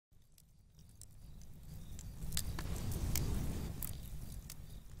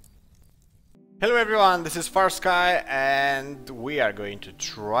Hello everyone, this is Farsky and we are going to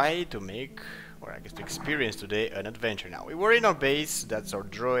try to make, or I guess to experience today, an adventure. Now, we were in our base, that's our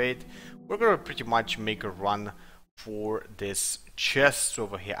droid. We're gonna pretty much make a run for this chest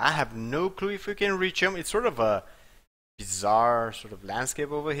over here. I have no clue if we can reach them. It's sort of a bizarre sort of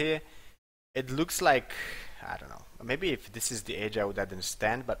landscape over here. It looks like, I don't know, maybe if this is the edge I would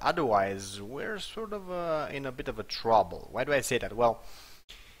understand, but otherwise we're sort of in a bit of a trouble. Why do I say that? Well,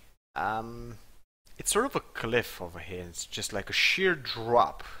 it's sort of a cliff over here. It's just like a sheer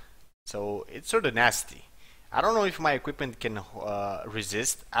drop. So it's sort of nasty. I don't know if my equipment can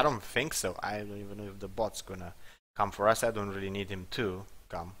resist. I don't think so. I don't even know if the bot's gonna come for us. I don't really need him to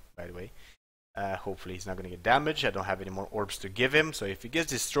come, by the way. Hopefully he's not gonna get damaged. I don't have any more orbs to give him. So if he gets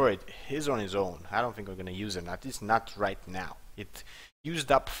destroyed, he's on his own. I don't think we're gonna use him. At least not right now. It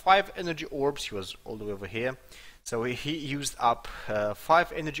used up 5 energy orbs. He was all the way over here. So he used up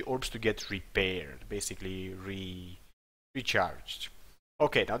 5 energy orbs to get repaired, basically recharged.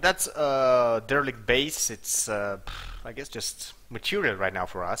 Okay, now that's a derelict base. It's, I guess, just material right now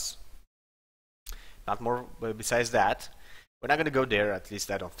for us. Not more besides that. We're not going to go there, at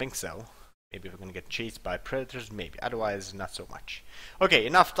least I don't think so. Maybe we're going to get chased by predators, maybe. Otherwise, not so much. Okay,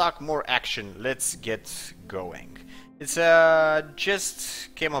 enough talk, more action. Let's get going. It's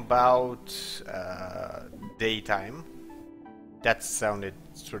just came about daytime. That sounded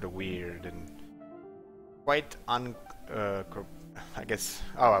sort of weird and quite I guess.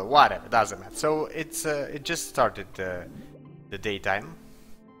 Oh well, whatever, doesn't matter. So it's it just started the daytime.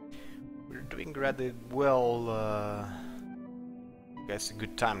 We're doing rather well. I guess a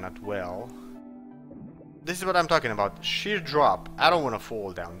good time, not well. This is what I'm talking about. Sheer drop. I don't want to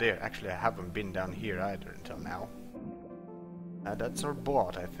fall down there. Actually, I haven't been down here either until now. That's our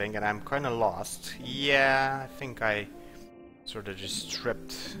bot, I think, and I'm kind of lost. Yeah, I think I sort of just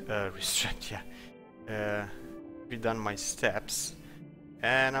redone my steps,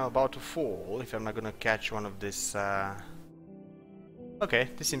 and I'm about to fall if I'm not gonna catch one of this. Okay,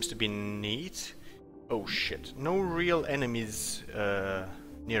 this seems to be neat. Oh shit! No real enemies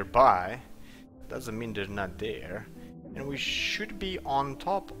nearby. Doesn't mean they're not there, and we should be on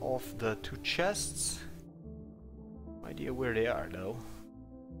top of the 2 chests. No idea where they are though.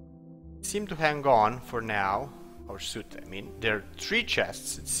 Seem to hang on for now. Our suit, I mean. There are 3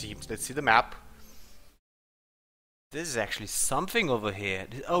 chests, it seems. Let's see the map. This is actually something over here.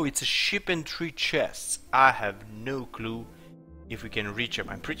 Oh, it's a ship and 3 chests. I have no clue if we can reach them.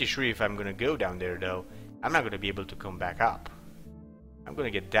 I'm pretty sure if I'm gonna go down there though, I'm not gonna be able to come back up. I'm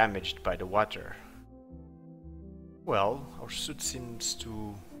gonna get damaged by the water. Well, our suit seems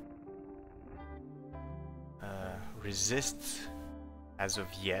to resist as of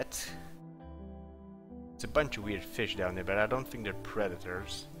yet. It's a bunch of weird fish down there, but I don't think they're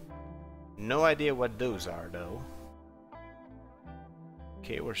predators. No idea what those are though.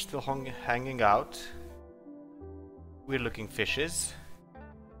 Okay, we're still hanging out. Weird looking fishes.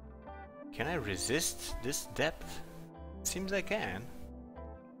 Can I resist this depth? Seems I can.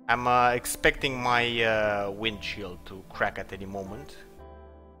 I'm expecting my windshield to crack at any moment.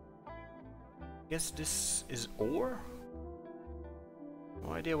 Guess this is ore?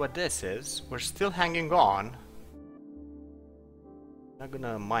 No idea what this is. We're still hanging on. Not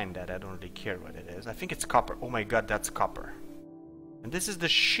gonna mind that. I don't really care what it is. I think it's copper. Oh my god, that's copper. And this is the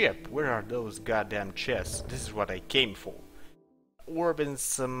ship. Where are those goddamn chests? This is what I came for. Orb and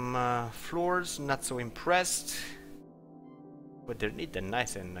some floors. Not so impressed. But they're neat and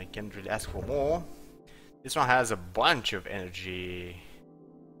nice, and I can't really ask for more. This one has a bunch of energy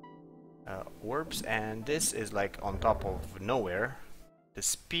orbs, and this is like on top of nowhere. The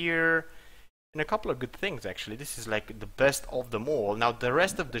spear, and a couple of good things actually. This is like the best of them all. Now the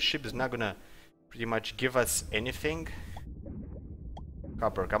rest of the ship is not gonna pretty much give us anything.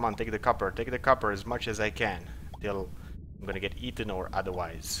 Copper, come on, take the copper as much as I can till I'm gonna get eaten or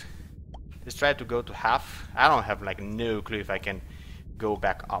otherwise. Let's try to go to half. I don't have like no clue if I can go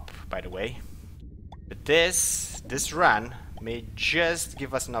back up, by the way. But this run may just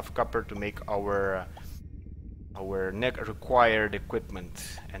give us enough copper to make our required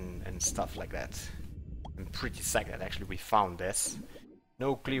equipment and stuff like that. I'm pretty psyched that actually we found this.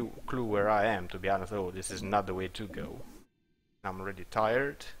 No clue where I am, to be honest. Oh, this is not the way to go. I'm already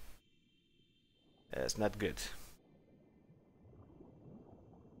tired. That's not good.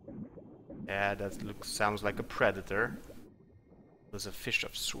 Yeah, that sounds like a predator. There's a fish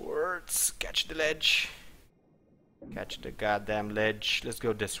of sorts. Catch the ledge. Catch the goddamn ledge. Let's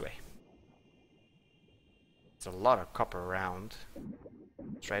go this way. There's a lot of copper around.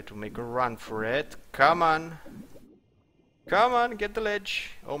 Try to make a run for it. Come on. Come on, get the ledge.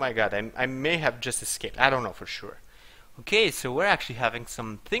 Oh my god, I may have just escaped. I don't know for sure. Okay, so we're actually having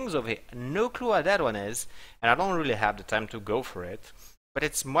some things over here. No clue what that one is, and I don't really have the time to go for it. But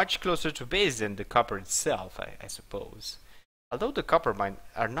it's much closer to base than the copper itself, I suppose. Although the copper mines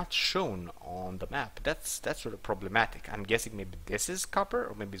are not shown on the map, that's sort of problematic. I'm guessing maybe this is copper,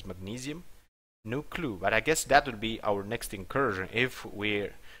 or maybe it's magnesium. No clue, but I guess that would be our next incursion if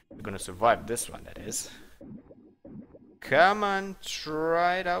we're gonna survive this one, that is. Come on,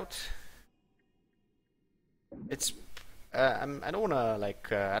 try it out. It's I don't wanna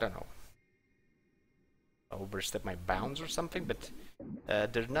like I don't know, overstep my bounds or something, but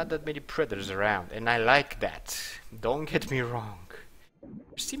there's not that many predators around, and I like that. Don't get me wrong.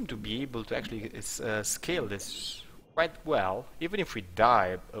 We seem to be able to actually scale this quite well, even if we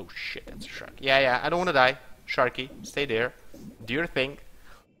die. Oh shit, that's a shark. Yeah, I don't want to die. Sharky, stay there. Do your thing.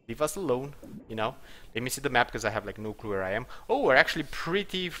 Leave us alone, you know. Let me see the map because I have like no clue where I am. Oh, we're actually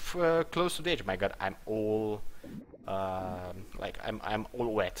pretty close to the edge. My god, I'm all I'm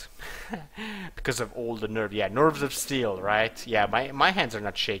all wet because of all the nerve. Yeah, nerves of steel, right? Yeah, my hands are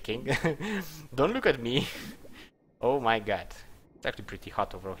not shaking. Don't look at me. Oh my god, it's actually pretty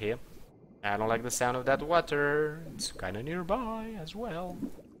hot over here. I don't like the sound of that water. It's kind of nearby as well.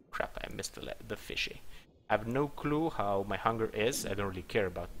 Crap, I missed the fishy. I have no clue how my hunger is. I don't really care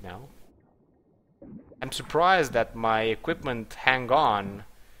about it now. I'm surprised that my equipment hang on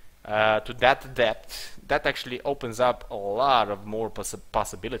to that depth. That actually opens up a lot of more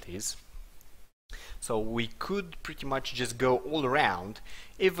possibilities. So we could pretty much just go all around,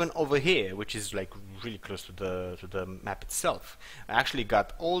 even over here, which is like really close to the map itself. I actually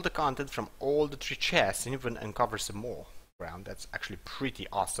got all the content from all the 3 chests and even uncover some more ground. That's actually pretty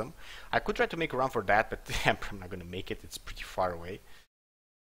awesome. I could try to make a run for that, but I'm not gonna make it. It's pretty far away.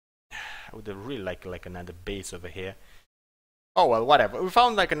 I would really like another base over here. Oh well, whatever. We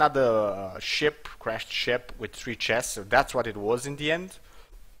found like another crashed ship with 3 chests, so that's what it was in the end.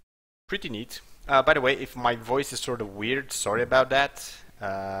 Pretty neat. By the way, if my voice is sort of weird, sorry about that.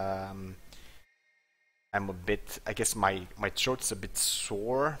 I'm a bit, I guess my throat's a bit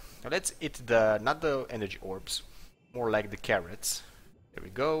sore. Now let's eat not the energy orbs, more like the carrots. There we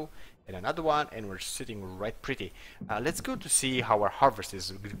go. And another one, and we're sitting right pretty. Let's go to see how our harvest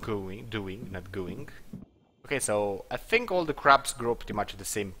is not going. Okay, so I think all the crops grow pretty much at the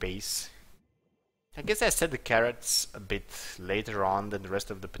same pace. I guess I said the carrots a bit later on than the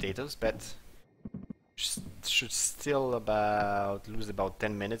rest of the potatoes, but should still lose about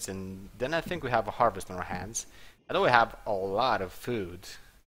 10 minutes, and then I think we have a harvest on our hands. I know we have a lot of food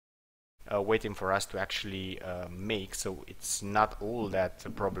waiting for us to actually make, so it's not all that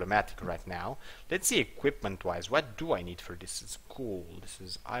problematic right now. Let's see equipment wise, what do I need for this? This is coal, this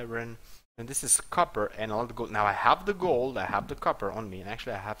is iron, and this is copper, and all the gold. Now I have the gold, I have the copper on me, and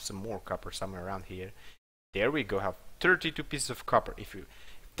actually I have some more copper somewhere around here. There we go, I have 32 pieces of copper. If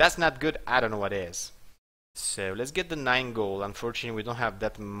that's not good, I don't know what is. So let's get the 9 gold. Unfortunately, we don't have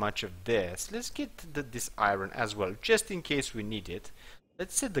that much of this. Let's get this iron as well, just in case we need it.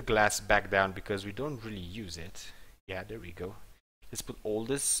 Let's set the glass back down because we don't really use it. Yeah, there we go. Let's put all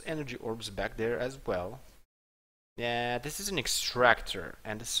this energy orbs back there as well. Yeah, this is an extractor,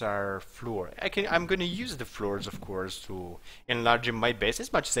 and this is our floor. I'm gonna use the floors, of course, to enlarge my base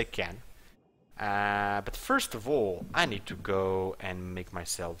as much as I can. But first of all, I need to go and make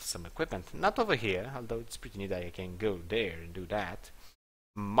myself some equipment. Not over here, although it's pretty neat that I can go there and do that.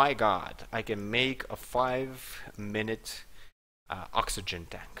 My god, I can make a 5-minute oxygen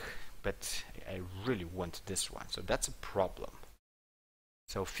tank. But I really want this one, so that's a problem.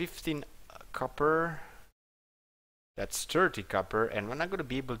 So 15 copper. That's 30 copper, and we're not going to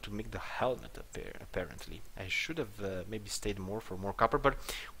be able to make the helmet up there, apparently. I should have maybe stayed for more copper, but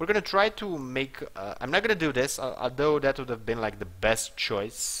we're going to try to make... I'm not going to do this, although that would have been like the best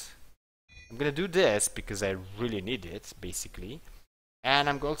choice. I'm going to do this because I really need it, basically. And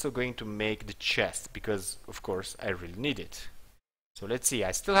I'm also going to make the chest, because, of course, I really need it. So let's see,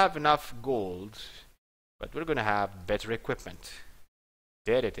 I still have enough gold, but we're going to have better equipment.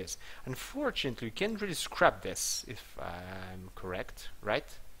 There it is. Unfortunately, you can't really scrap this, if I'm correct, right?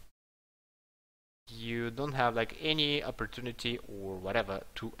 You don't have like any opportunity or whatever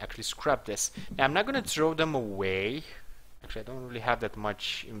to actually scrap this. Now, I'm not going to throw them away. Actually, I don't really have that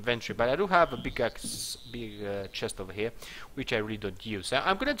much inventory, but I do have a big chest over here, which I really don't use. So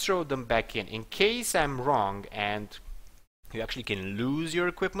I'm going to throw them back in case I'm wrong and you actually can lose your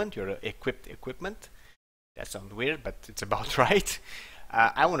equipment, your equipped equipment. That sounds weird, but it's about right.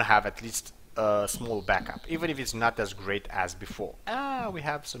 I want to have at least a small backup, even if it's not as great as before. We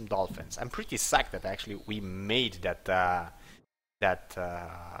have some dolphins. I'm pretty psyched that actually we made that that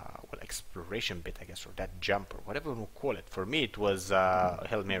well, exploration bit, I guess, or that jump, or whatever you call it. For me, it was a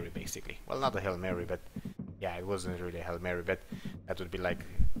Hail Mary, basically. Well, not a Hail Mary, but yeah, it wasn't really a Hail Mary, but that would be like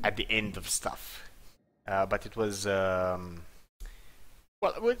at the end of stuff. But it was, well,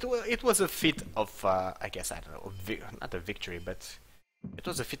 it was a feat of, I guess, I don't know, not a victory, but it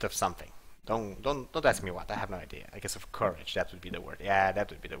was a feat of something. Don't ask me what. I have no idea. I guess of courage. That would be the word. Yeah,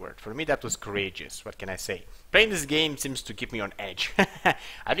 that would be the word. For me, that was courageous. What can I say? Playing this game seems to keep me on edge. I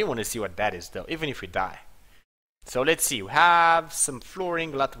really want to see what that is, though, even if we die. So let's see. We have some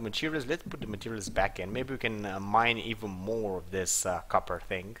flooring, a lot of materials. Let's put the materials back in. Maybe we can mine even more of this copper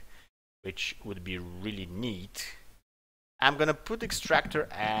thing, which would be really neat. I'm gonna put extractor,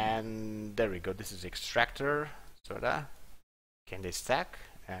 and there we go. This is extractor. Sorta. Can they stack?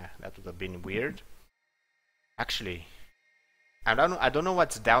 That would have been weird. Actually, I don't know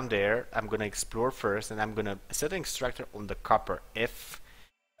what's down there. I'm gonna explore first, and I'm gonna set an extractor on the copper if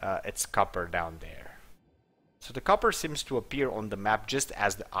it's copper down there. So the copper seems to appear on the map just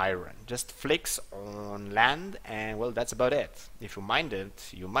as the iron. Just flicks on land, and well, that's about it. If you mind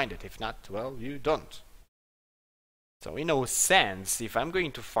it, you mind it. If not, well, you don't. So in a sense, if I'm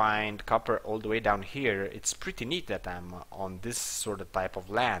going to find copper all the way down here, it's pretty neat that I'm on this sort of type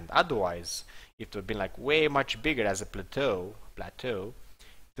of land. Otherwise, it would have been like way much bigger as a plateau, it would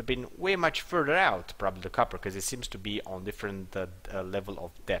have been way much further out, probably the copper, because it seems to be on different level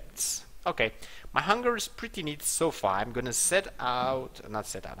of depths. Okay, my hunger is pretty neat so far. I'm gonna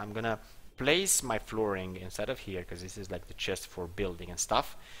I'm gonna place my flooring inside of here, because this is like the chest for building and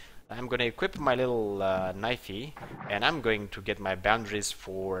stuff. I'm going to equip my little knifey, and I'm going to get my boundaries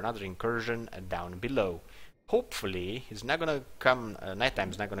for another incursion down below. Hopefully, it's not going to come,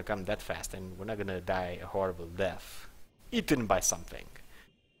 nighttime is not going to come that fast, and we're not going to die a horrible death. Eaten by something.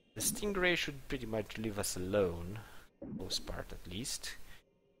 The stingray should pretty much leave us alone, most part at least.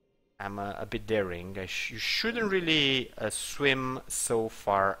 I'm a bit daring. You shouldn't really swim so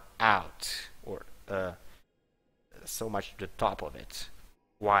far out, or so much to the top of it.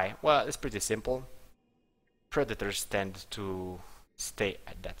 Why? Well, it's pretty simple. Predators tend to stay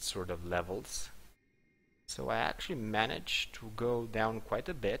at that sort of levels. So I actually managed to go down quite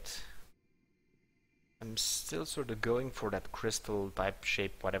a bit. I'm still sort of going for that crystal type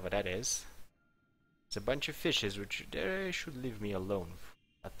shape, whatever that is. It's a bunch of fishes, which they should leave me alone,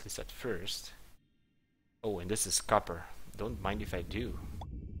 at least at first. Oh, and this is copper. Don't mind if I do.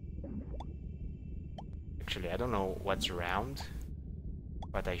 Actually, I don't know what's around,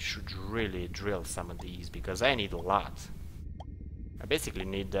 but I should really drill some of these, because I need a lot. I basically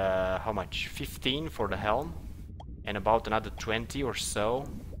need, how much? 15 for the helm, and about another 20 or so.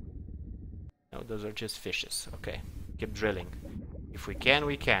 No, those are just fishes. Okay, keep drilling. If we can,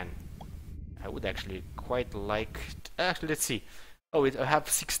 we can. I would actually quite like... Actually, let's see. Oh, I have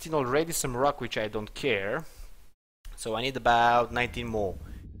 16 already, some rock, which I don't care. So I need about 19 more.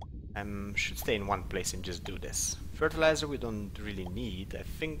 I should stay in one place and just do this. Fertilizer we don't really need. I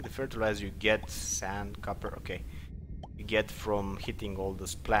think the fertilizer you get, sand, copper, okay, you get from hitting all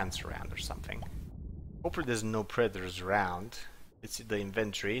those plants around or something. Hopefully there's no predators around. Let's see the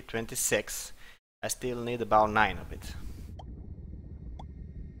inventory, 26. I still need about 9 of it.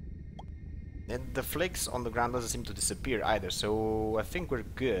 And the flakes on the ground doesn't seem to disappear either, so I think we're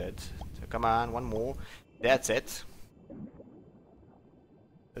good. So come on, one more. That's it.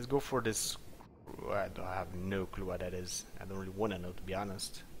 Let's go for this. I have no clue what that is. I don't really want to know, to be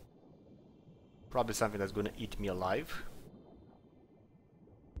honest. Probably something that's going to eat me alive.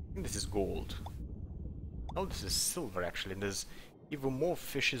 I think this is gold. Oh, this is silver actually. And there's even more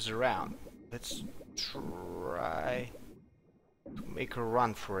fishes around. Let's try to make a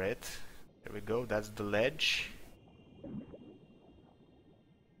run for it. There we go. That's the ledge.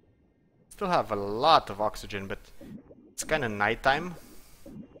 Still have a lot of oxygen, but it's kind of nighttime.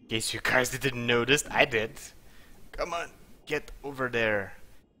 In case you guys didn't notice, I did. Come on, get over there.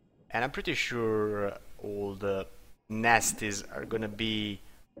 And I'm pretty sure all the nasties are gonna be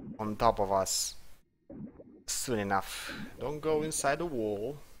on top of us soon enough. Don't go inside the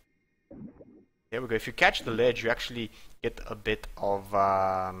wall. There we go. If you catch the ledge, you actually get a bit of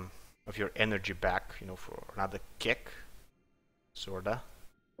your energy back, you know, for another kick. Sorta.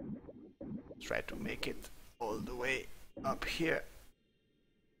 Try to make it all the way up here.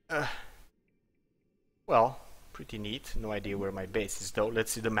 Well, pretty neat. No idea where my base is though.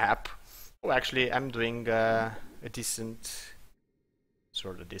 Let's see the map. Oh, actually, I'm doing a decent...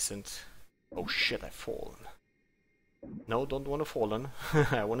 sort of decent... Oh shit, I've fallen. No, don't want to fallen.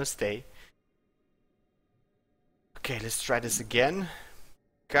 I want to stay. Okay, let's try this again.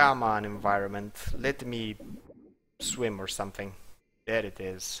 Come on, environment. Let me swim or something. There it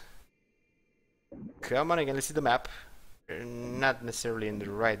is. Come on again, let's see the map. We're not necessarily in the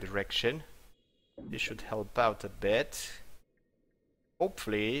right direction. This should help out a bit.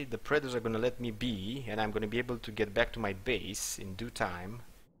 Hopefully the predators are gonna let me be, and I'm gonna be able to get back to my base in due time.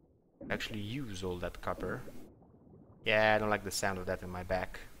 Actually use all that copper. Yeah, I don't like the sound of that in my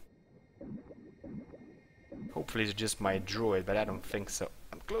back. Hopefully it's just my droid, but I don't think so.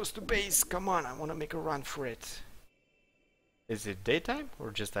 I'm close to base, come on, I wanna make a run for it. Is it daytime or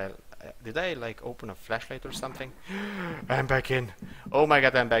just did I like open a flashlight or something? I'm back in. Oh my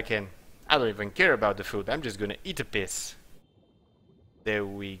god, I'm back in. I don't even care about the food. I'm just gonna eat a piss. There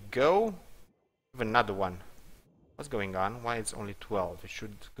we go. Even another one. What's going on? Why it's only 12? It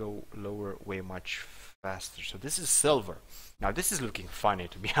should go lower way much faster. So this is silver. Now this is looking funny,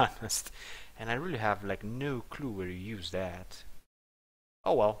 to be honest. And I really have like no clue where you use that.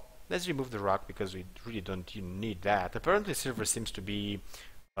 Oh well. Let's remove the rock because we really don't need that. Apparently silver seems to be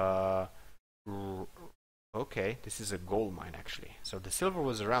okay, this is a gold mine actually. So the silver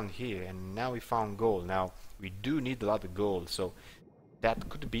was around here and now we found gold. Now we do need a lot of gold, so that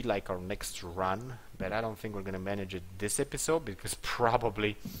could be like our next run, but I don't think we're gonna manage it this episode because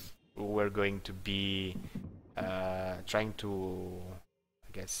probably we're going to be trying to,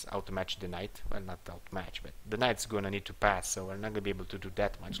 I guess, outmatch the night. Well, not outmatch, but the night's gonna need to pass, so we're not gonna be able to do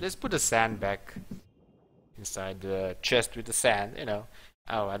that much. Let's put the sand back inside the chest with the sand, you know.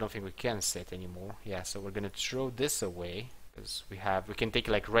 Oh, I don't think we can set anymore. Yeah, so we're gonna throw this away because we can take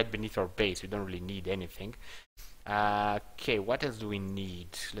like right beneath our base. We don't really need anything. Okay, what else do we need?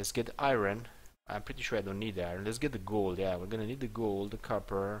 Let's get iron. I'm pretty sure I don't need iron. Let's get the gold. Yeah, we're gonna need the gold, the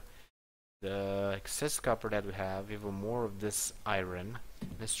copper, the excess copper that we have, even more of this iron.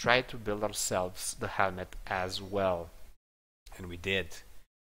 Let's try to build ourselves the helmet as well. And we did.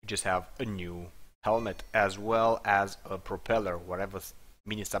 We just have a new helmet as well as a propeller, whatever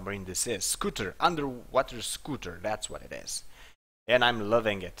mini submarine this is. Scooter, underwater scooter, that's what it is. And I'm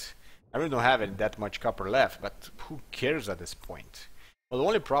loving it. I really don't have that much copper left, but who cares at this point? Well, the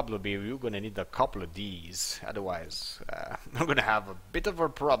only problem will be we're going to need a couple of these, otherwise we're going to have a bit of a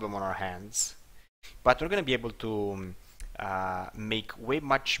problem on our hands. But we're going to be able to make way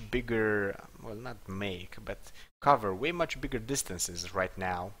much bigger, well, not make, but cover way much bigger distances right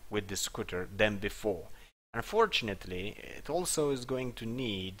now with this scooter than before. Unfortunately, it also is going to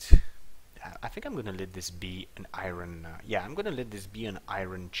need, I think I'm gonna let this be an iron, yeah, I'm gonna let this be an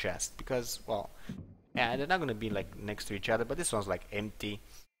iron chest, because, well, yeah, they're not gonna be like next to each other, but this one's like empty,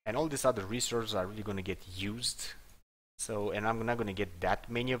 and all these other resources are really gonna get used. So, and I'm not gonna get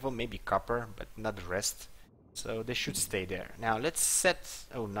that many of them, maybe copper, but not the rest. So they should stay there. Now let's set,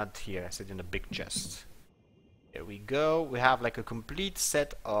 oh, not here, I said in the big chest. There we go. We have like a complete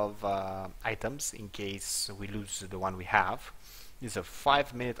set of items in case we lose the one we have. This is a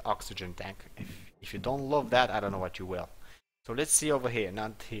 5-minute oxygen tank. If you don't love that, I don't know what you will. So let's see over here,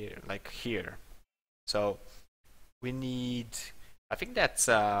 not here, like here. So we need, I think that's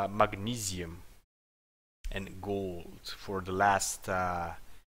magnesium and gold for the last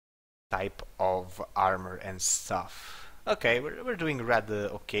type of armor and stuff. Okay, we're doing rather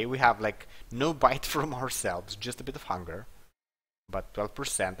okay. We have like no bite from ourselves, just a bit of hunger. But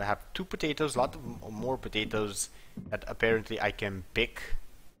 12%. I have 2 potatoes, a lot of more potatoes that apparently I can pick.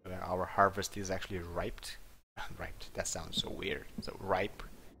 Our harvest is actually ripe. Ripe, that sounds so weird. So ripe.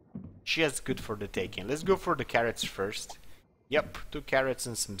 Just good for the taking. Let's go for the carrots first. Yep, 2 carrots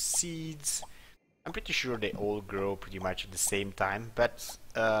and some seeds. I'm pretty sure they all grow pretty much at the same time, but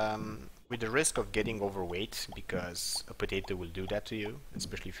with the risk of getting overweight, because a potato will do that to you,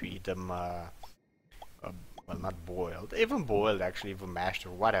 especially if you eat them, well, not boiled, even boiled actually, even mashed or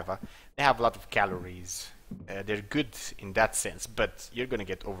whatever. They have a lot of calories. They're good in that sense, but you're gonna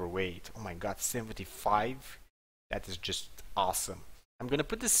get overweight. Oh my god, 75? That is just awesome. I'm gonna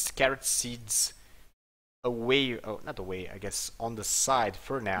put this carrot seeds away, oh, not away, I guess on the side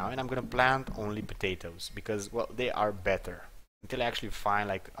for now, and I'm gonna plant only potatoes because, well, they are better. Until I actually find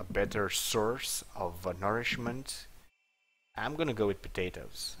like a better source of nourishment, I'm gonna go with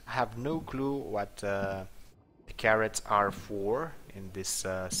potatoes. I have no clue what the carrots are for in this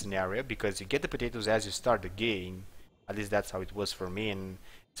scenario, because you get the potatoes as you start the game. At least that's how it was for me, and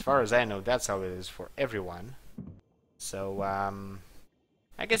as far as I know, that's how it is for everyone. So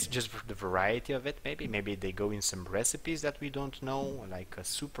I guess just for the variety of it, maybe they go in some recipes that we don't know, like a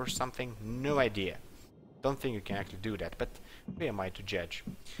soup or something. No idea. Don't think you can actually do that, but who am I to judge?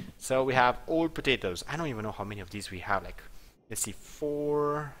 So we have all potatoes. I don't even know how many of these we have. Like, let's see,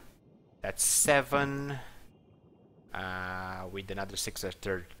 4. That's 7. With another 6 are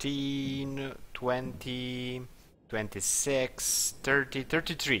 13, 20, 26, 30,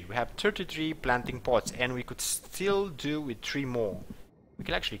 33. We have 33 planting pots, and we could still do with 3 more. We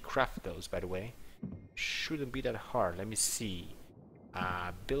can actually craft those, by the way. Shouldn't be that hard. Let me see.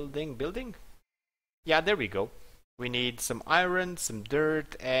 Building. Yeah, there we go. We need some iron, some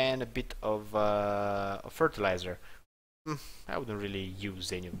dirt, and a bit of fertilizer. I wouldn't really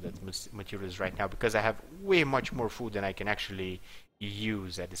use any of that materials right now because I have way much more food than I can actually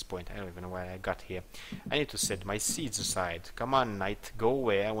use at this point. I don't even know why I got here. I need to set my seeds aside. Come on, night, go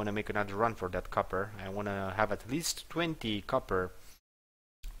away. I want to make another run for that copper. I want to have at least 20 copper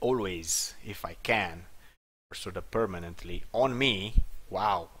always, if I can, or sort of permanently on me.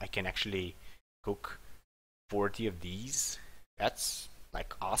 Wow, I can actually cook 40 of these. That's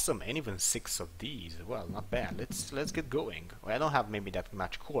like awesome, and even 6 of these. Well, not bad. Let's get going. Well, I don't have maybe that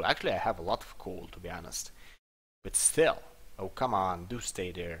much coal. Actually, I have a lot of coal, to be honest. But still, oh come on, do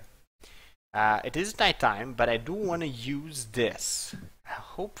stay there. It is nighttime, but I do want to use this.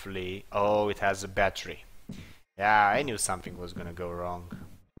 Hopefully, oh, it has a battery. Yeah, I knew something was gonna go wrong.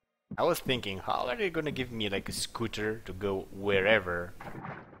 I was thinking, how are they gonna give me like a scooter to go wherever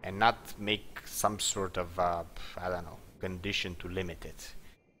and not make some sort of, I don't know, condition to limit it.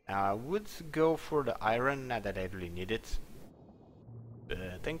 I would go for the iron, not that I really need it.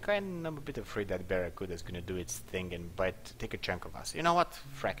 But I'm kind of a bit afraid that Barracuda is gonna do its thing and take a chunk of us. You know what?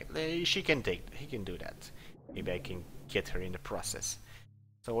 Frack it. He can do that. Maybe I can get her in the process.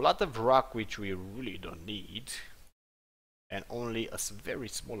 So a lot of rock which we really don't need. And only a very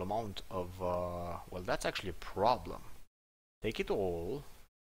small amount of, well, that's actually a problem. Take it all.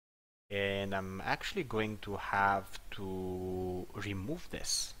 And I'm actually going to have to remove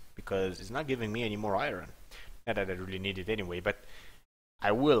this because it's not giving me any more iron. Not that I really need it anyway, but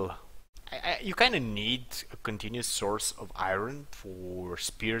I will. You kind of need a continuous source of iron for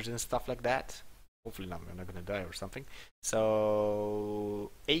spears and stuff like that. Hopefully I'm not going to die or something.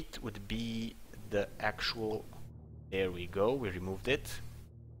 So 8 would be the actual... There we go, we removed it.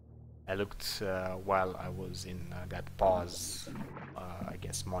 I looked while I was in that pause, I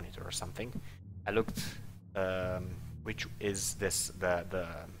guess monitor or something. I looked which is this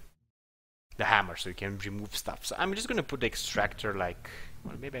the hammer, so you can remove stuff. So I'm just gonna put the extractor like,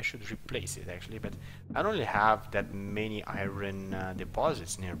 well, maybe I should replace it actually, but I don't really have that many iron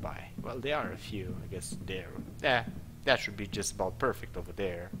deposits nearby. Well, there are a few, I guess. There, yeah, that should be just about perfect over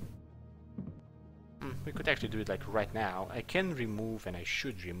there. We could actually do it like right now. I can remove, and I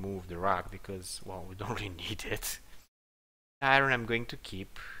should remove the rock because, well, we don't really need it. Iron I'm going to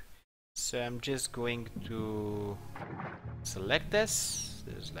keep. So I'm just going to select this.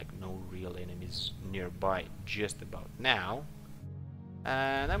 There's like no real enemies nearby just about now.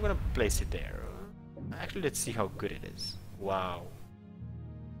 And I'm gonna place it there. Actually, let's see how good it is. Wow.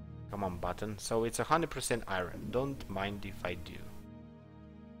 Come on, button. So it's 100% iron. Don't mind if I do.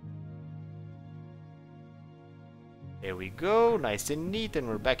 There we go, nice and neat, and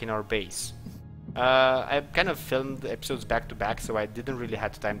we're back in our base. I kind of filmed the episodes back to back, so I didn't really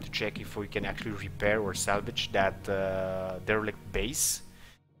have time to check if we can actually repair or salvage that derelict base.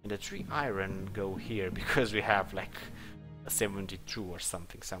 And the 3 iron go here because we have like a 72 or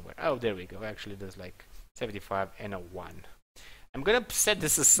something somewhere. Oh, there we go. Actually, there's like 75 and a 1. I'm gonna set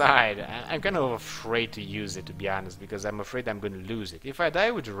this aside. I'm kind of afraid to use it, to be honest, because I'm afraid I'm gonna lose it. If I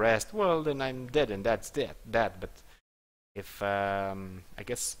die with the rest, well, then I'm dead, and that's that. But if I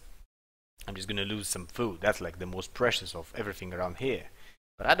guess I'm just gonna lose some food. That's like the most precious of everything around here.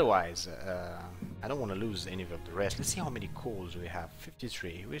 But otherwise, I don't want to lose any of the rest. Let's see how many coals we have.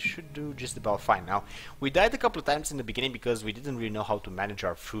 53. We should do just about fine. Now, we died a couple of times in the beginning because we didn't really know how to manage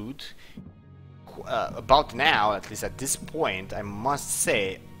our food. About now, at least at this point, I must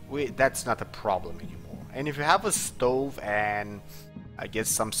say, that's not a problem anymore. And if you have a stove and I guess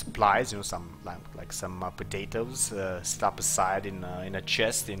some supplies, you know, some like some potatoes stuck aside in a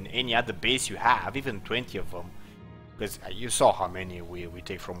chest in any other base you have, even 20 of them, because you saw how many we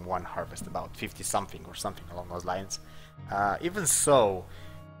take from one harvest, about 50 something or something along those lines. Even so,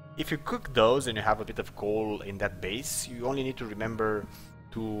 if you cook those and you have a bit of coal in that base, you only need to remember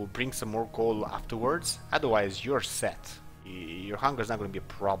to bring some more coal afterwards. Otherwise, you're set. Your hunger is not going to be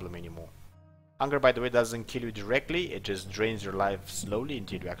a problem anymore. Hunger, by the way, doesn't kill you directly, it just drains your life slowly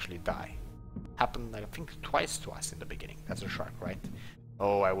until you actually die. Happened, I think, twice to us in the beginning. That's a shark, right?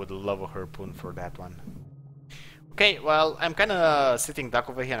 Oh, I would love a harpoon for that one. Okay, well, I'm kind of sitting duck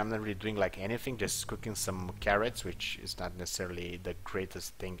over here. I'm not really doing like anything, just cooking some carrots, which is not necessarily the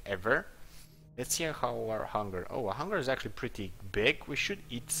greatest thing ever. Let's see how our hunger... Oh, our hunger is actually pretty big. We should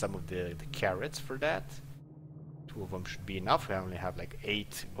eat some of the carrots for that. 2 of them should be enough. We only have like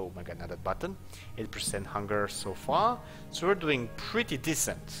 8. Oh my god, not that button. 8% hunger so far. So we're doing pretty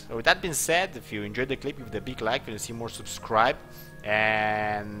decent. So with that being said, if you enjoyed the clip, give it a big like. If you want to see more, subscribe.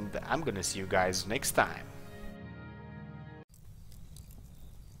 And I'm gonna see you guys next time.